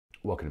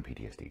Welcome to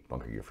PTSD,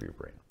 Bunker Gear for Your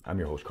Brain. I'm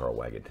your host, Carl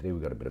Wagon. Today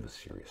we've got a bit of a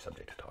serious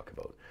subject to talk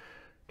about.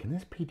 Can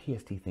this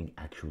PTSD thing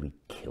actually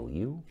kill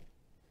you?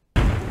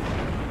 You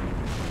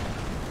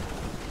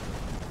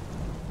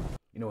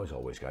know, as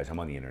always, guys, I'm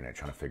on the internet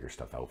trying to figure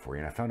stuff out for you,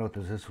 and I found out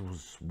that this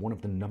was one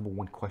of the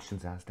 #1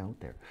 questions asked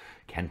out there.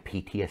 Can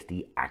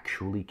PTSD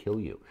actually kill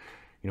you?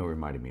 You know, it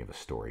reminded me of a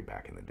story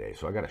back in the day,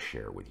 so I got to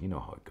share it with you. You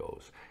know how it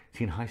goes.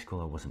 See, in high school,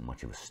 I wasn't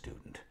much of a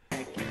student.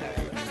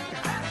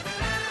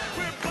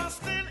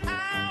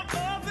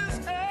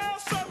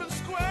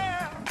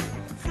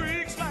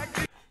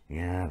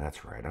 Yeah,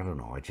 that's right. I don't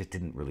know. It just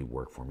didn't really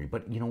work for me.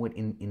 But you know what?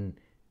 In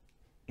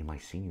my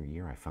senior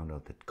year, I found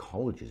out that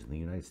colleges in the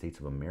United States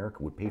of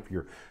America would pay for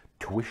your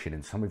tuition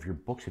and some of your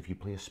books if you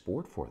play a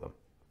sport for them.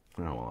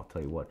 Oh, well, I'll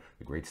tell you what.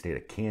 The great state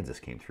of Kansas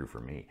came through for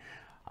me.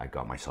 I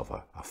got myself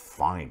a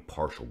fine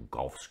partial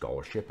golf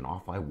scholarship, and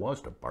off I was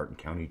to Barton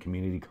County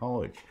Community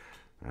College.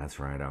 That's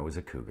right. I was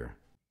a cougar.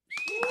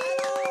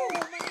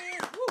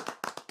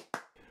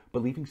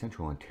 But leaving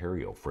Central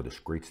Ontario for this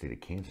great state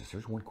of Kansas,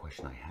 there's one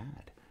question I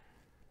had.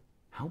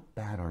 How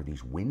bad are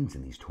these winds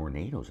and these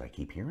tornadoes I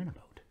keep hearing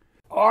about?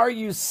 Are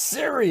you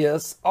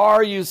serious?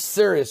 Are you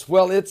serious?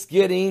 Well, it's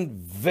getting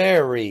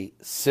very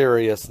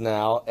serious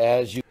now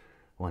as you...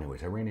 Well,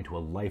 anyways, I ran into a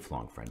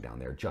lifelong friend down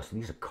there, Justin.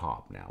 He's a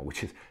cop now,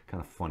 which is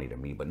kind of funny to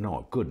me, but no,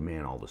 a good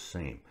man all the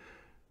same.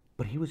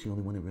 But he was the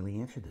only one that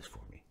really answered this for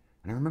me.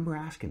 And I remember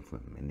asking for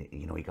him, and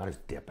you know, he got his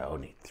dip out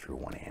and he threw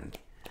one in.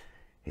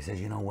 He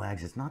says, you know,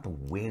 Wags, it's not the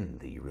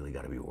wind that you really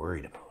got to be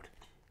worried about.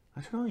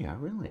 I said, oh yeah,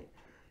 really?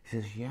 He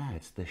says, yeah,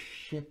 it's the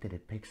shit that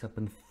it picks up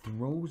and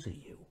throws at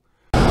you.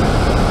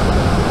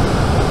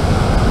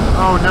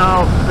 Oh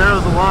no,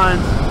 there's the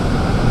lines.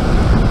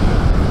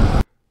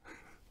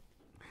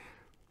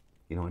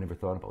 You know, I never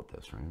thought about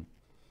this, right?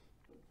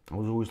 I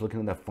was always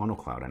looking at that funnel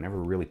cloud. I never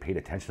really paid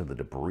attention to the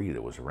debris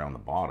that was around the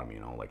bottom, you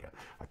know, like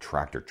a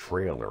tractor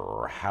trailer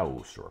or a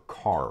house or a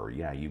car, or,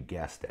 yeah, you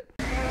guessed it.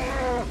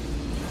 A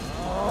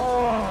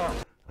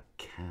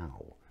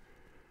cow.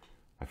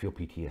 I feel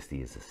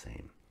PTSD is the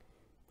same.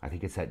 I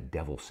think it's that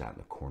devil sat in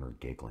the corner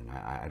giggling.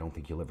 I don't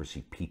think you'll ever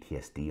see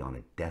PTSD on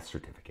a death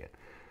certificate.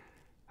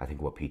 I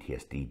think what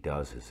PTSD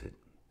does is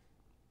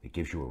it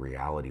gives you a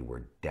reality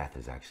where death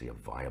is actually a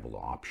viable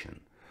option.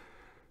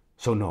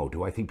 So no,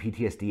 do I think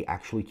PTSD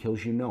actually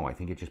kills you? No, I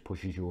think it just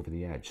pushes you over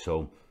the edge.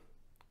 So,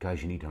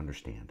 guys, you need to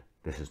understand,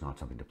 this is not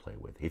something to play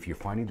with. If you're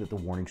finding that the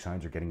warning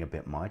signs are getting a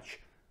bit much,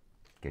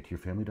 get to your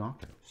family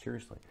doctor.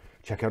 Seriously.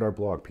 Check out our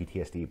blog,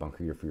 PTSD,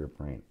 Bunker Gear for Your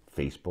Brain.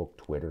 Facebook,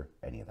 Twitter,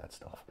 any of that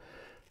stuff.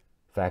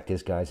 Fact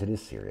is, guys, it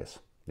is serious.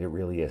 It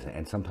really is.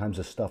 And sometimes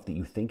the stuff that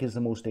you think is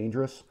the most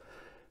dangerous,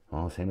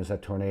 well, same as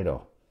that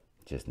tornado.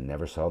 Just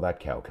never saw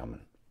that cow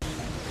coming.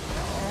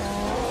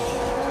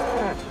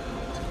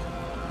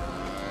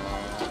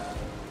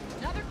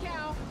 Another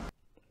cow.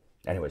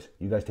 Anyways,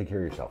 you guys take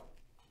care of yourself.